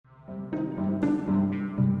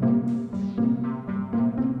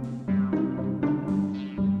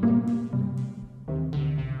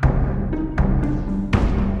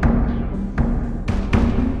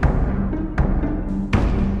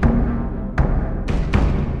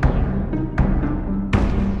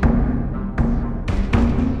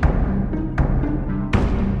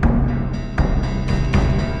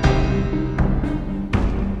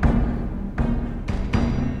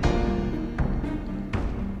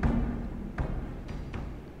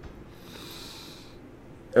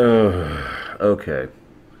Okay.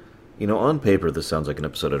 On paper, this sounds like an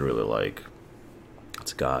episode I'd really like.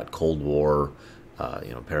 It's got Cold War,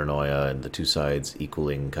 paranoia, and the two sides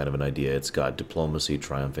equaling kind of an idea. It's got diplomacy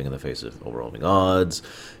triumphing in the face of overwhelming odds.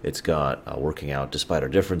 It's got working out despite our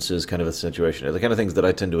differences, kind of a situation. The kind of things that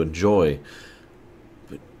I tend to enjoy.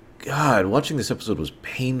 But God, watching this episode was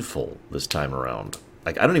painful this time around.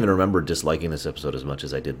 Like, I don't even remember disliking this episode as much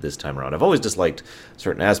as I did this time around. I've always disliked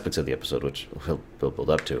certain aspects of the episode, which we'll build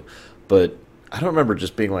up to. But I don't remember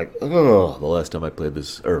just being like, oh, the last time I played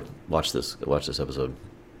this, or watched this episode.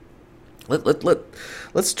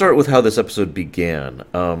 Let's start with how this episode began.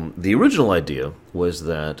 The original idea was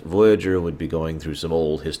that Voyager would be going through some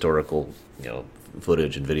old historical,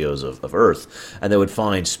 footage and videos of Earth, and they would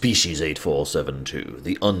find species 8472.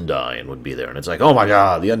 The Undine would be there, and it's like, oh my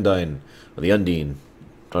god, the Undine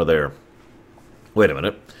are there. Wait a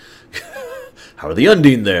minute. How are the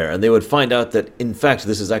Undine there? And they would find out that, in fact,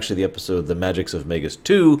 this is actually the episode The Magics of Magus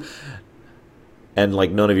 2, and,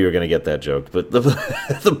 none of you are going to get that joke. But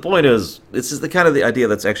the point is, this is the kind of the idea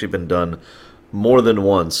that's actually been done more than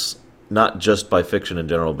once, not just by fiction in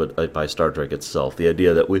general, but by Star Trek itself. The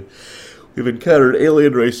idea that we've encountered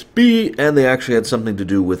alien race B, and they actually had something to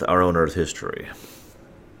do with our own Earth history.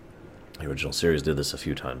 The original series did this a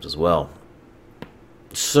few times as well.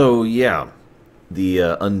 So, yeah, the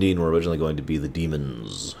Undine were originally going to be the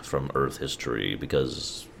demons from Earth history,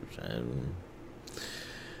 because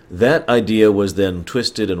that idea was then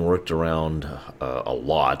twisted and worked around a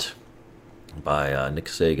lot by Nick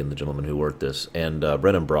Sagan, the gentleman who worked this, and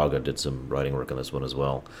Brennan Braga did some writing work on this one as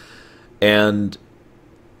well. And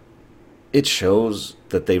it shows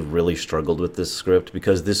that they really struggled with this script,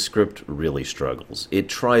 because this script really struggles. It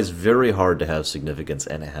tries very hard to have significance,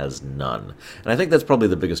 and it has none. And I think that's probably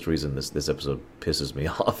the biggest reason this episode pisses me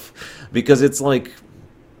off, because it's like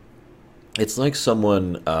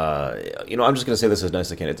someone, I'm just going to say this as nice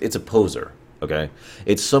as I can. It's a poser, okay?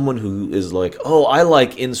 It's someone who is like, oh, I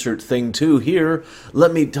like insert thing too here.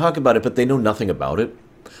 Let me talk about it, but they know nothing about it.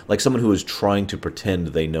 Like someone who is trying to pretend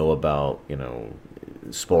they know about,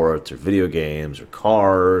 sports or video games or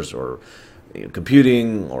cars or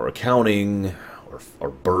computing or accounting or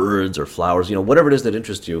birds or flowers, whatever it is that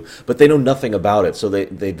interests you, but they know nothing about it. So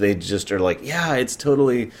they just are like, yeah, it's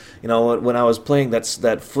totally, when I was playing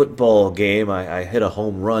that football game, I hit a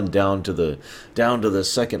home run down to the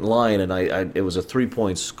second line, and it was a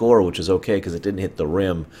 3-point score, which is okay because it didn't hit the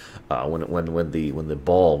rim when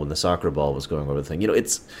the soccer ball was going over the thing.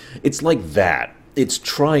 It's like that. It's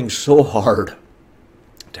trying so hard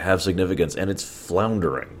to have significance, and it's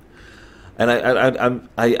floundering. And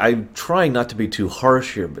I'm trying not to be too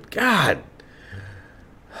harsh here, but God.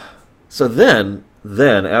 So then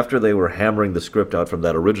after they were hammering the script out from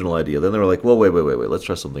that original idea, then they were like, well, wait, let's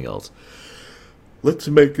try something else. Let's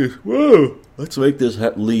make this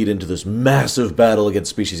lead into this massive battle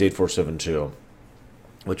against Species 8472,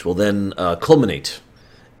 which will then culminate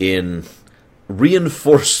in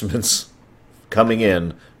reinforcements coming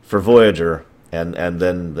in for Voyager, and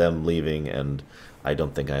then them leaving, and I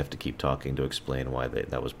don't think I have to keep talking to explain why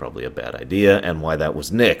that was probably a bad idea and why that was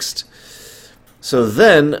nixed. So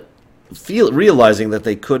then, realizing that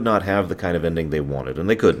they could not have the kind of ending they wanted, and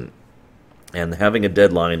they couldn't, and having a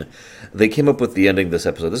deadline, they came up with the ending of this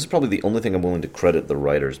episode. This is probably the only thing I'm willing to credit the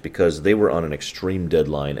writers, because they were on an extreme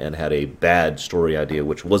deadline and had a bad story idea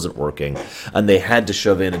which wasn't working, and they had to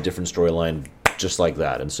shove in a different storyline just like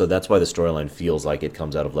that. And so that's why the storyline feels like it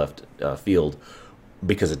comes out of left field,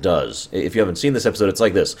 because it does. If you haven't seen this episode, it's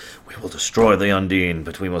like this. We will destroy the Undine,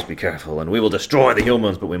 but we must be careful. And we will destroy the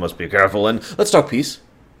humans, but we must be careful. And let's talk peace.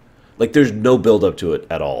 Like, there's no build-up to it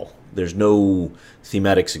at all. There's no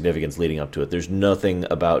thematic significance leading up to it. There's nothing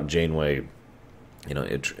about Janeway.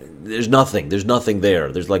 There's nothing. There's nothing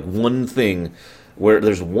there. There's like one thing where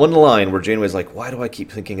there's one line where Janeway's like, why do I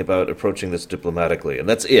keep thinking about approaching this diplomatically? And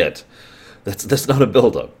that's it. That's not a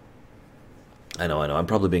build-up. I know. I'm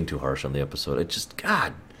probably being too harsh on the episode. It just,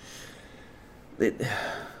 God. Let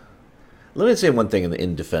me say one thing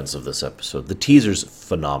in defense of this episode. The teaser's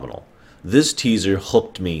phenomenal. This teaser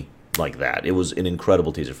hooked me like that. It was an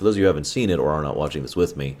incredible teaser. For those of you who haven't seen it or are not watching this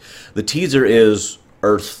with me, the teaser is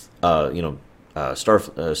Earth,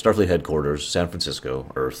 Starfleet headquarters, San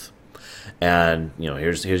Francisco, Earth. And,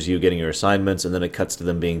 here's you getting your assignments, and then it cuts to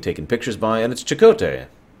them being taken pictures by, and it's Chakotay.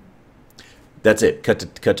 That's it.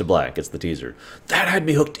 Cut to black. It's the teaser. That had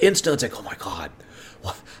me hooked instantly. It's like, oh my God.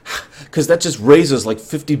 Because that just raises like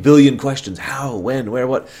 50 billion questions. How, when, where,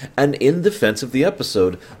 what? And in defense of the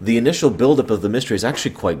episode, the initial buildup of the mystery is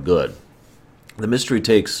actually quite good. The mystery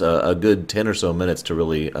takes a good 10 or so minutes to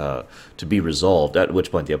really to be resolved, at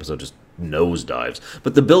which point the episode just nosedives.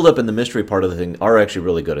 But the build up and the mystery part of the thing are actually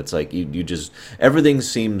really good. It's like you just everything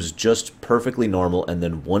seems just perfectly normal, and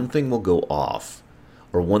then one thing will go off,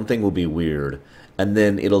 or one thing will be weird, and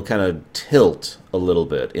then it'll kind of tilt a little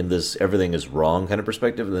bit in this everything is wrong kind of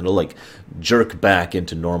perspective, and then it'll like jerk back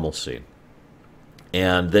into normalcy.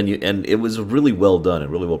 And then it was really well done and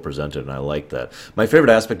really well presented, and I like that. My favorite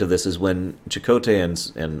aspect of this is when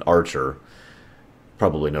Chakotay and Archer,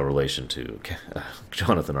 probably no relation to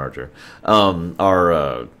Jonathan Archer,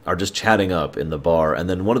 are just chatting up in the bar, and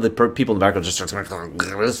then one of the people in the background just starts going,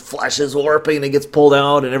 his flesh is warping, and he gets pulled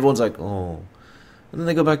out, and everyone's like, oh. And then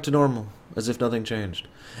they go back to normal, as if nothing changed.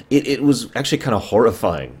 It was actually kind of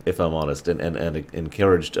horrifying, if I'm honest, and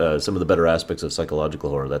encouraged some of the better aspects of psychological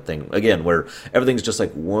horror. That thing, again, where everything's just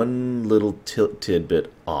like one little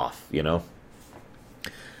tidbit off, you know?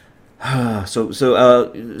 So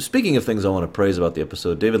speaking of things I want to praise about the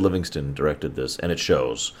episode, David Livingston directed this, and it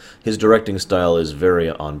shows. His directing style is very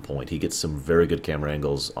on point. He gets some very good camera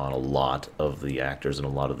angles on a lot of the actors, and a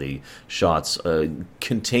lot of the shots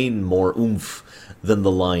contain more oomph than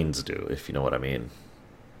the lines do, if you know what I mean.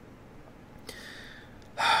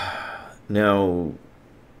 Now,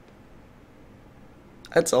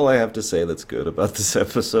 that's all I have to say that's good about this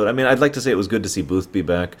episode. I mean, I'd like to say it was good to see Boothby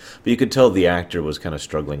back, but you could tell the actor was kind of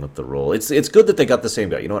struggling with the role. It's good that they got the same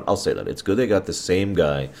guy. You know what? I'll say that. It's good they got the same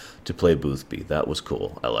guy to play Boothby. That was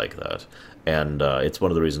cool. I like that. And it's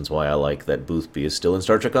one of the reasons why I like that Boothby is still in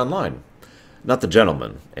Star Trek Online. Not the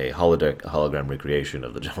Gentleman, a hologram recreation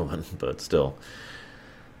of the Gentleman, but still.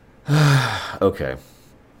 Okay.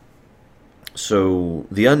 So,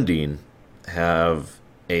 the Undine have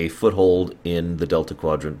a foothold in the Delta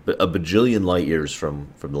Quadrant, a bajillion light years from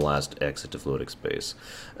the last exit to fluidic space.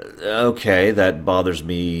 Okay, that bothers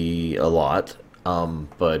me a lot,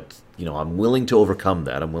 but, you know, I'm willing to overcome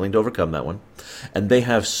that. I'm willing to overcome that one. And they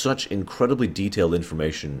have such incredibly detailed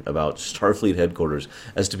information about Starfleet headquarters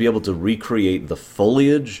as to be able to recreate the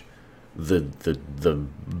foliage, the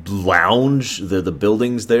lounge, the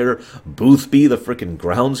buildings there, Boothby, the frickin'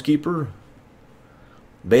 groundskeeper.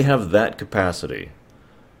 They have that capacity.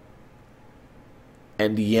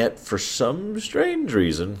 And yet, for some strange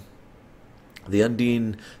reason, the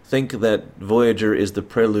Undine think that Voyager is the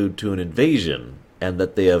prelude to an invasion, and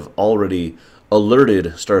that they have already alerted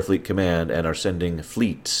Starfleet Command and are sending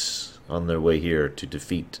fleets on their way here to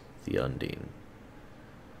defeat the Undine.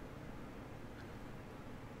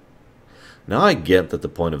 Now, I get that the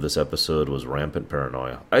point of this episode was rampant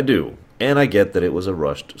paranoia. I do. And I get that it was a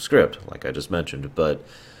rushed script, like I just mentioned, but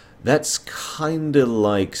that's kind of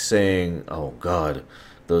like saying, oh God,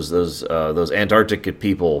 those Antarctic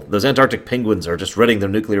people, those Antarctic penguins are just readying their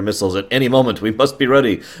nuclear missiles at any moment. We must be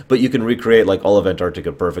ready. But you can recreate like all of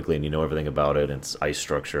Antarctica perfectly, and you know everything about it, and its ice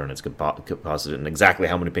structure, and its composite, and exactly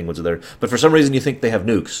how many penguins are there. But for some reason, you think they have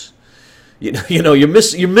nukes. You know, you're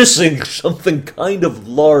missing something kind of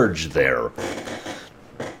large there.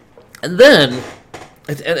 And then,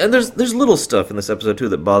 and there's little stuff in this episode too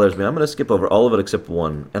that bothers me. I'm going to skip over all of it except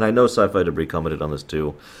one, and I know Sci-Fi Debris commented on this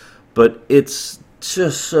too, but it's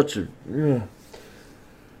just such a.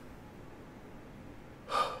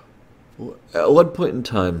 At one point in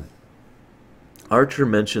time, Archer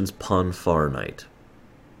mentions Pon farr night.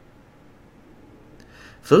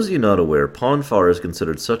 For those of you not aware, Pon farr is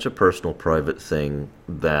considered such a personal, private thing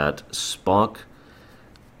that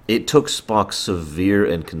it took Spock severe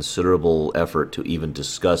and considerable effort to even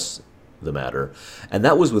discuss the matter. And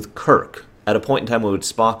that was with Kirk, at a point in time when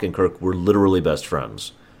Spock and Kirk were literally best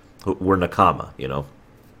friends. Were Nakama, you know.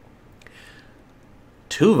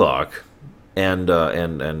 Tuvok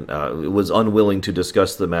was unwilling to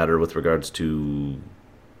discuss the matter with regards to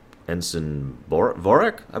Ensign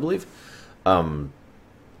Vorak, I believe.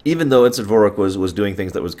 Even though Ensign Vorak was doing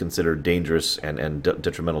things that was considered dangerous and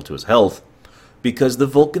detrimental to his health, because the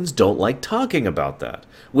Vulcans don't like talking about that.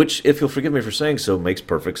 Which, if you'll forgive me for saying so, makes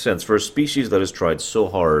perfect sense. For a species that has tried so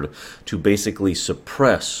hard to basically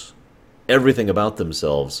suppress everything about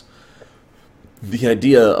themselves, the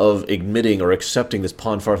idea of admitting or accepting this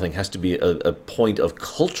Pon farr thing has to be a point of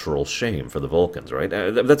cultural shame for the Vulcans, right?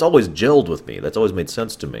 That's always gelled with me. That's always made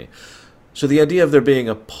sense to me. So the idea of there being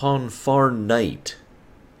a Pon farr night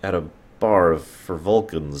at a bar for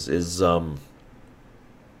Vulcans is, I'll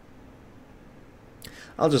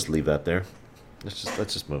just leave that there. Let's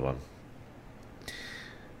just move on.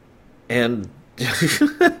 And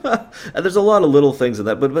and there's a lot of little things in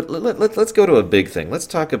that, but let's go to a big thing. Let's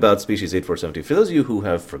talk about Species 8472. For those of you who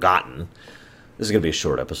have forgotten, This is going to be a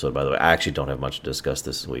short episode, by the way. I actually don't have much to discuss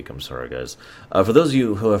this week. I'm sorry, guys. For those of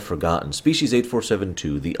you who have forgotten, Species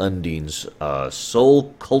 8472, the Undine's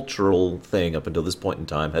sole cultural thing up until this point in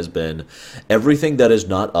time has been everything that is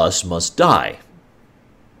not us must die.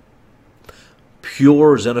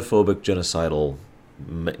 Pure xenophobic, genocidal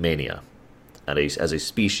mania as a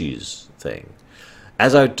species thing.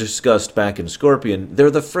 As I discussed back in Scorpion, they're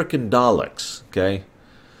the frickin' Daleks, okay?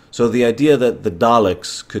 So the idea that the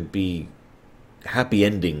Daleks could be happy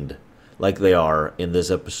endinged like they are in this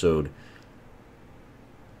episode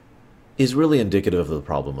is really indicative of the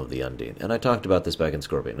problem of the Undine. And I talked about this back in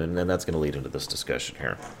Scorpion, and that's going to lead into this discussion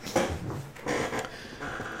here.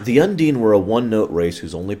 The Undine were a one-note race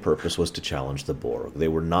whose only purpose was to challenge the Borg. They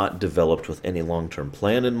were not developed with any long-term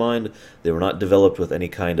plan in mind. They were not developed with any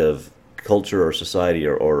kind of culture or society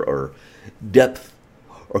or depth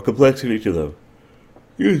or complexity to them.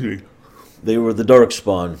 Excuse me. They were the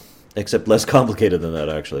Darkspawn, except less complicated than that,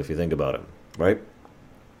 actually, if you think about it, right?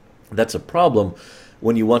 That's a problem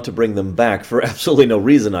when you want to bring them back for absolutely no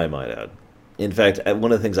reason, I might add. In fact,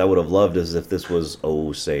 one of the things I would have loved is if this was,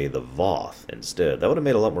 say, the Voth instead. That would have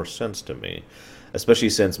made a lot more sense to me, especially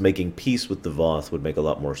since making peace with the Voth would make a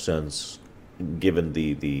lot more sense, given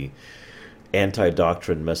the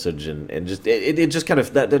anti-doctrine message, and just it just kind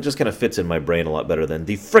of that just kind of fits in my brain a lot better than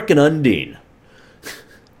the frickin' Undine.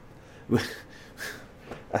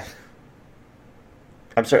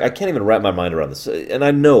 I'm sorry, I can't even wrap my mind around this. And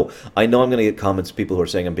I know I'm going to get comments, people who are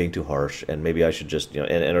saying I'm being too harsh, and maybe I should just,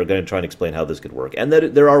 and are going to try and explain how this could work. And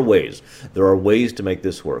that there are ways. There are ways to make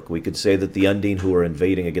this work. We could say that the Undine who are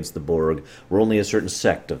invading against the Borg were only a certain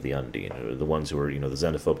sect of the Undine, the ones who were, the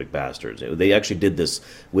xenophobic bastards. They actually did this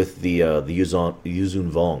with the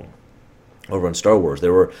Yuzun Vong over on Star Wars.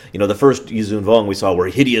 There were, the first Yuzun Vong we saw were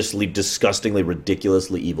hideously, disgustingly,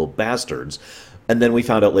 ridiculously evil bastards. And then we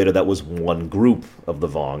found out later that was one group of the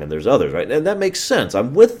Vong, and there's others, right? And that makes sense.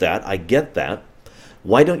 I'm with that. I get that.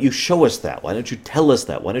 Why don't you show us that? Why don't you tell us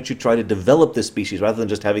that? Why don't you try to develop this species rather than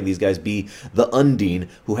just having these guys be the Undine,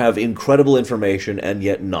 who have incredible information and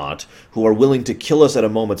yet not, who are willing to kill us at a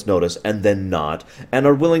moment's notice and then not, and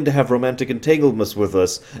are willing to have romantic entanglements with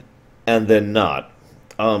us and then not?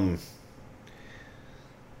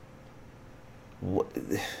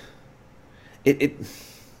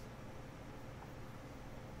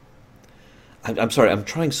 I'm sorry, I'm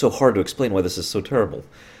trying so hard to explain why this is so terrible.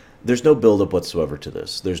 There's no build-up whatsoever to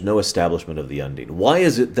this. There's no establishment of the Undine. Why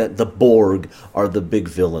is it that the Borg are the big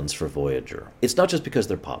villains for Voyager? It's not just because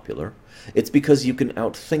they're popular. It's because you can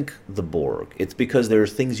outthink the Borg. It's because there are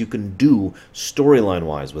things you can do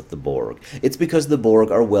storyline-wise with the Borg. It's because the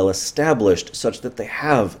Borg are well established such that they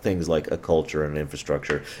have things like a culture and an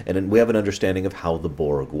infrastructure, and we have an understanding of how the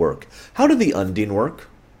Borg work. How do the Undine work?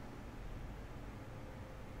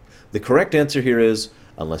 The correct answer here is,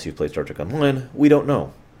 unless you've played Star Trek Online, we don't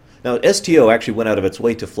know. Now, STO actually went out of its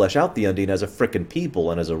way to flesh out the Undine as a frickin' people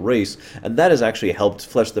and as a race, and that has actually helped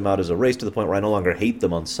flesh them out as a race to the point where I no longer hate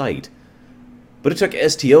them on sight. But it took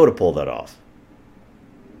STO to pull that off.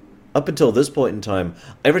 Up until this point in time,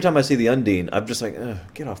 every time I see the Undine, I'm just like,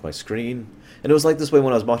 get off my screen. And it was like this way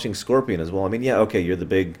when I was watching Scorpion as well. I mean, yeah, okay, you're the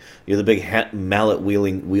big mallet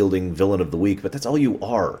wielding villain of the week, but that's all you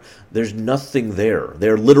are. There's nothing there.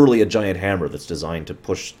 They're literally a giant hammer that's designed to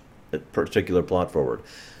push a particular plot forward.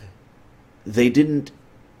 They didn't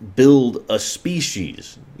build a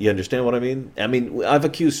species. You understand what I mean? I mean, I've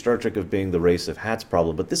accused Star Trek of being the race of hats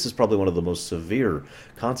problem, but this is probably one of the most severe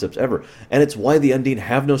concepts ever. And it's why the Undine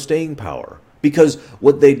have no staying power. Because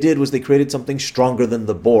what they did was they created something stronger than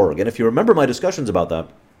the Borg. And if you remember my discussions about that,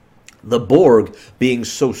 the Borg, being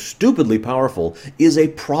so stupidly powerful, is a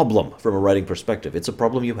problem from a writing perspective. It's a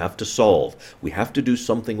problem you have to solve. We have to do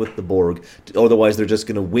something with the Borg, otherwise they're just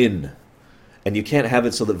going to win. And you can't have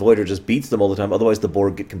it so that Voyager just beats them all the time, otherwise the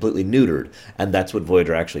Borg get completely neutered. And that's what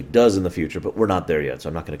Voyager actually does in the future, but we're not there yet, so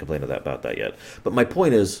I'm not going to complain about that yet. But my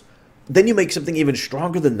point is, then you make something even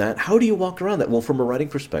stronger than that. How do you walk around that? Well, from a writing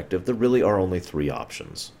perspective, there really are only three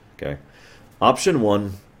options. Okay, option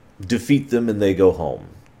one, defeat them and they go home.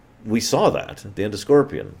 We saw that at the end of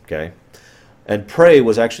Scorpion. Okay, and Prey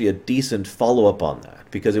was actually a decent follow-up on that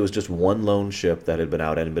because it was just one lone ship that had been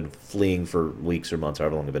out and had been fleeing for weeks or months,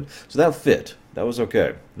 however long it had been. So that fit. That was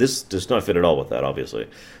okay. This does not fit at all with that, obviously.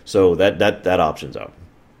 So that option's out.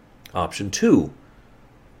 Option two.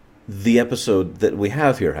 The episode that we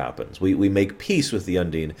have here happens. We make peace with the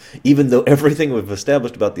Undine, even though everything we've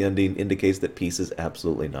established about the Undine indicates that peace is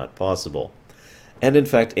absolutely not possible. And in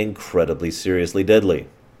fact, incredibly seriously deadly.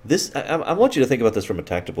 I want you to think about this from a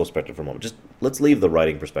tactical perspective for a moment. Just let's leave the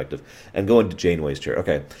writing perspective and go into Janeway's chair.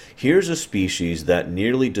 Okay, here's a species that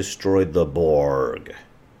nearly destroyed the Borg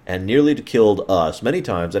and nearly killed us many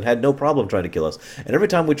times and had no problem trying to kill us. And every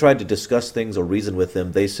time we tried to discuss things or reason with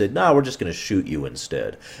them, they said, "No, we're just going to shoot you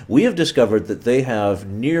instead." We have discovered that they have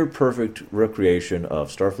near perfect recreation of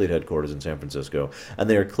Starfleet headquarters in San Francisco, and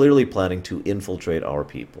they are clearly planning to infiltrate our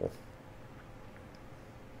people.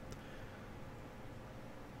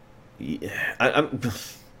 I'm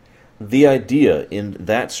the idea in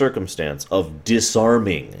that circumstance of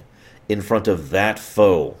disarming in front of that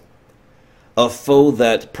foe, a foe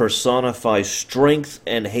that personifies strength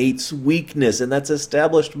and hates weakness, and that's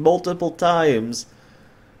established multiple times,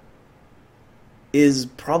 is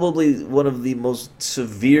probably one of the most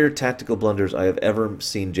severe tactical blunders I have ever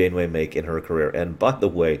seen Janeway make in her career. And by the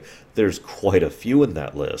way, there's quite a few in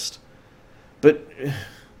that list. But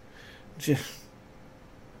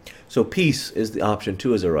so peace is the option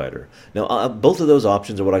two as a writer. Now, both of those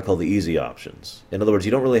options are what I call the easy options. In other words,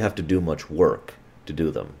 you don't really have to do much work to do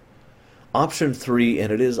them. Option three,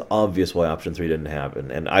 and it is obvious why option three didn't happen,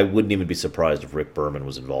 and I wouldn't even be surprised if Rick Berman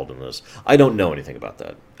was involved in this. I don't know anything about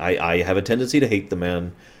that. I have a tendency to hate the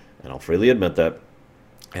man, and I'll freely admit that.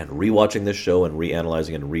 And rewatching this show and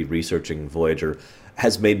reanalyzing and re-researching Voyager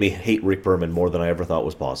has made me hate Rick Berman more than I ever thought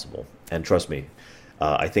was possible. And trust me,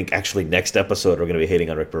 I think actually next episode we're going to be hating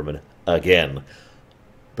on Rick Berman again.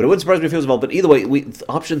 But it wouldn't surprise me if he was involved. But either way,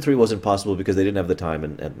 option three wasn't possible because they didn't have the time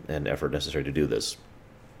and effort necessary to do this.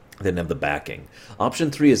 They didn't have the backing.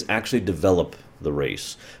 Option three is actually develop the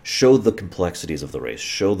race, show the complexities of the race,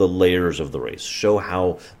 show the layers of the race, show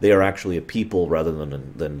how they are actually a people rather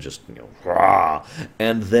than just, rah,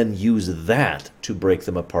 and then use that to break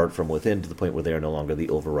them apart from within to the point where they are no longer the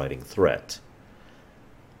overriding threat.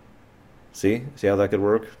 See how that could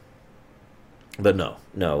work? But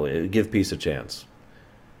no, give peace a chance.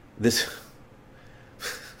 This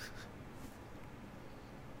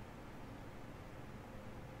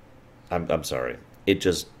I'm sorry. It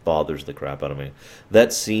just bothers the crap out of me.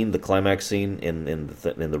 That scene, the climax scene in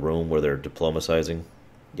the room where they're diplomatizing.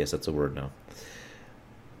 Yes, that's a word now.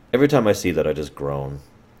 Every time I see that, I just groan.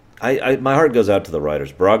 My heart goes out to the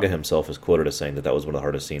writers. Braga himself is quoted as saying that was one of the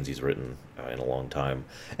hardest scenes he's written in a long time.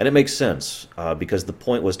 And it makes sense, because the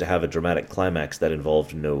point was to have a dramatic climax that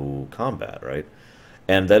involved no combat, right?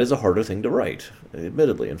 And that is a harder thing to write,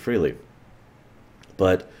 admittedly and freely.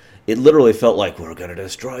 But it literally felt like, we're going to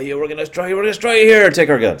destroy you, we're going to destroy you, we're going to destroy you here, take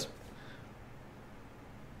our guns.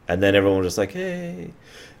 And then everyone was just like, hey,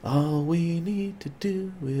 all we need to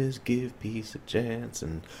do is give peace a chance.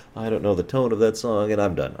 And I don't know the tone of that song, and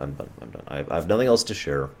I'm done. I have nothing else to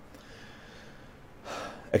share.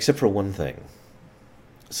 Except for one thing.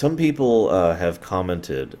 Some people have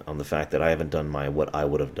commented on the fact that I haven't done what I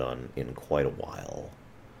would have done in quite a while.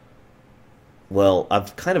 Well,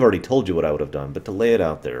 I've kind of already told you what I would have done, but to lay it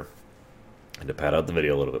out there, and to pad out the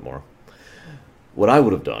video a little bit more, what I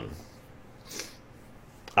would have done,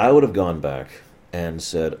 I would have gone back and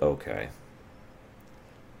said, okay,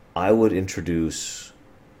 I would introduce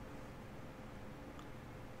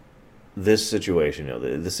this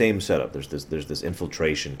situation, the same setup. There's this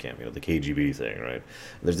infiltration camp, the KGB thing, right?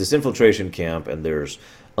 There's this infiltration camp, and there's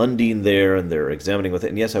Undine there, and they're examining with it.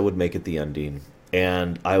 And yes, I would make it the Undine.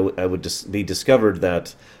 And I would just be discovered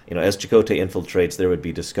that, as Chakotay infiltrates, there would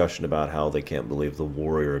be discussion about how they can't believe the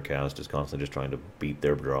warrior caste is constantly just trying to beat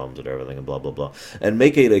their drums and everything and blah, blah, blah. And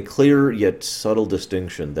make it a clear yet subtle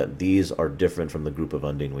distinction that these are different from the group of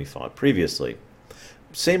Undine we fought previously.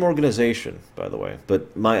 Same organization, by the way,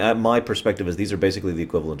 but my perspective is these are basically the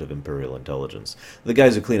equivalent of Imperial intelligence. The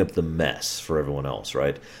guys who clean up the mess for everyone else,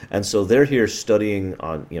 right? And so they're here studying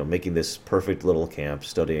on, making this perfect little camp,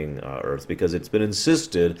 studying Earth, because it's been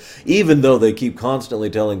insisted, even though they keep constantly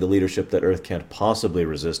telling the leadership that Earth can't possibly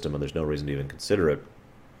resist them and there's no reason to even consider it.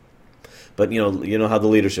 But you know how the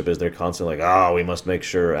leadership is. They're constantly like, we must make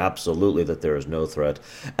sure absolutely that there is no threat.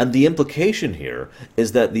 And the implication here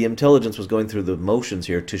is that the intelligence was going through the motions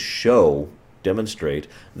here to demonstrate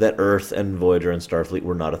that Earth and Voyager and Starfleet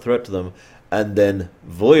were not a threat to them. And then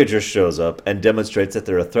Voyager shows up and demonstrates that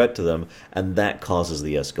they're a threat to them, and that causes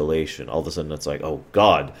the escalation. All of a sudden, it's like, oh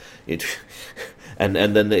God, and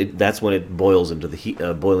then that's when it boils into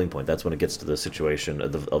the boiling point. That's when it gets to the situation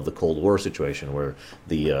of the Cold War situation, where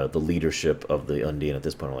the leadership of the Undine at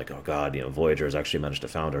this point are like, oh God, Voyager has actually managed to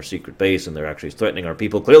found our secret base, and they're actually threatening our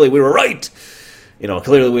people. Clearly, we were right.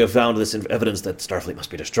 Clearly we have found this evidence that Starfleet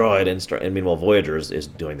must be destroyed, and meanwhile Voyager is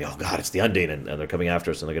doing oh God, it's the Undine, and they're coming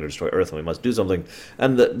after us, and they're going to destroy Earth, and we must do something.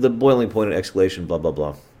 And the boiling point and escalation, blah, blah,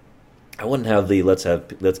 blah. I wouldn't have the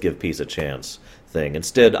let's give peace a chance thing.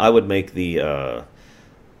 Instead, I would make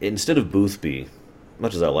instead of Boothby,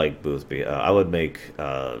 much as I like Boothby, I would make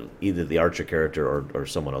either the Archer character or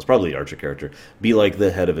someone else, probably the Archer character, be like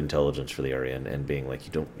the head of intelligence for the area and being like,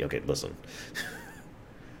 you don't, okay, listen,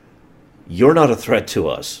 you're not a threat to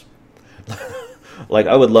us. Like,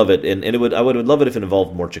 I would love it, and I would love it if it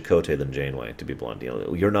involved more Chakotay than Janeway, to be blunt.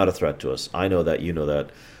 You're not a threat to us. I know that, you know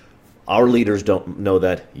that. Our leaders don't know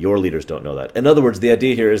that. Your leaders don't know that. In other words, the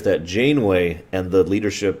idea here is that Janeway and the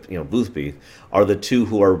leadership, Boothby, are the two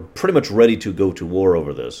who are pretty much ready to go to war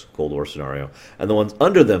over this Cold War scenario. And the ones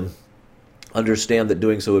under them understand that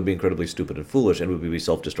doing so would be incredibly stupid and foolish and would be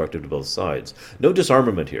self-destructive to both sides. No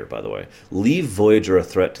disarmament here, by the way. Leave Voyager a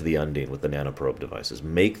threat to the Undine with the nanoprobe devices.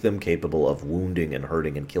 Make them capable of wounding and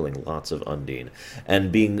hurting and killing lots of Undine.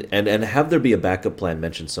 And have there be a backup plan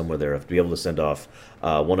mentioned somewhere there to be able to send off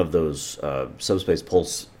one of those subspace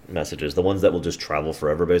pulse messages, the ones that will just travel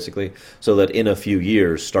forever, basically, so that in a few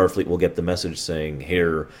years, Starfleet will get the message saying,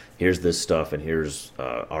 here's this stuff, and here's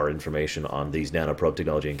our information on these nanoprobe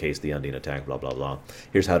technology in case the Undine attack, blah, blah, blah.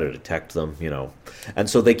 Here's how to detect them, And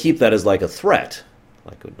so they keep that as like a threat,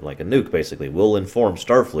 like a nuke, basically. We'll inform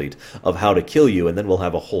Starfleet of how to kill you, and then we'll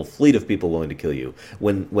have a whole fleet of people willing to kill you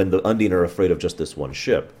when the Undine are afraid of just this one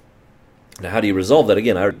ship. Now, how do you resolve that?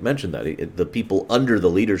 Again, I mentioned that. The people under the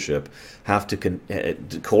leadership have to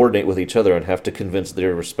coordinate with each other and have to convince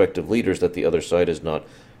their respective leaders that the other side is not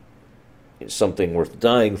something worth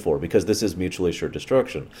dying for, because this is mutually assured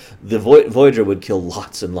destruction. The Voyager would kill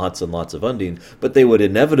lots and lots and lots of Undine, but they would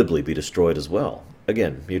inevitably be destroyed as well.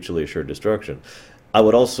 Again, mutually assured destruction. I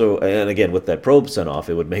would also, and again, with that probe sent off,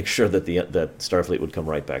 it would make sure that that Starfleet would come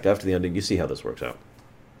right back after the Undine. You see how this works out.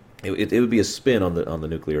 It would be a spin on the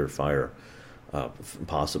nuclear fire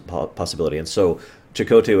possibility, and so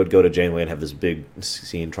Chakotay would go to Janeway and have this big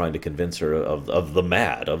scene trying to convince her of the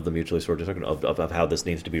mutually assured destruction, of how this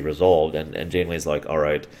needs to be resolved, and Janeway's like, all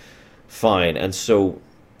right, fine, and so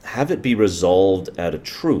have it be resolved at a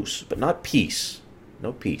truce, but not peace.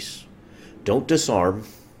 No peace. Don't disarm.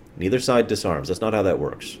 Neither side disarms. That's not how that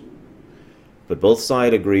works. But both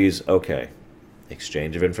side agrees, okay,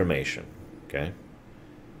 exchange of information, okay.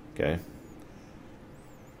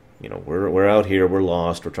 We're out here, we're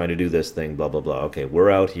lost, we're trying to do this thing, blah, blah, blah. Okay,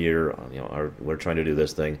 we're out here, we're trying to do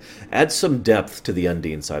this thing. Add some depth to the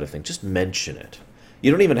Undine side of things. Just mention it.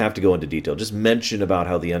 You don't even have to go into detail. Just mention about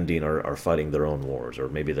how the Undine are fighting their own wars, or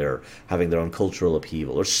maybe they're having their own cultural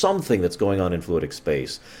upheaval, or something that's going on in fluidic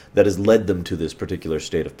space that has led them to this particular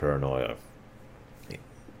state of paranoia.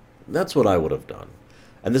 That's what I would have done.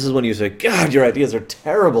 And this is when you say, God, your ideas are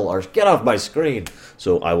terrible, Arsh, get off my screen.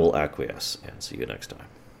 So I will acquiesce, and see you next time.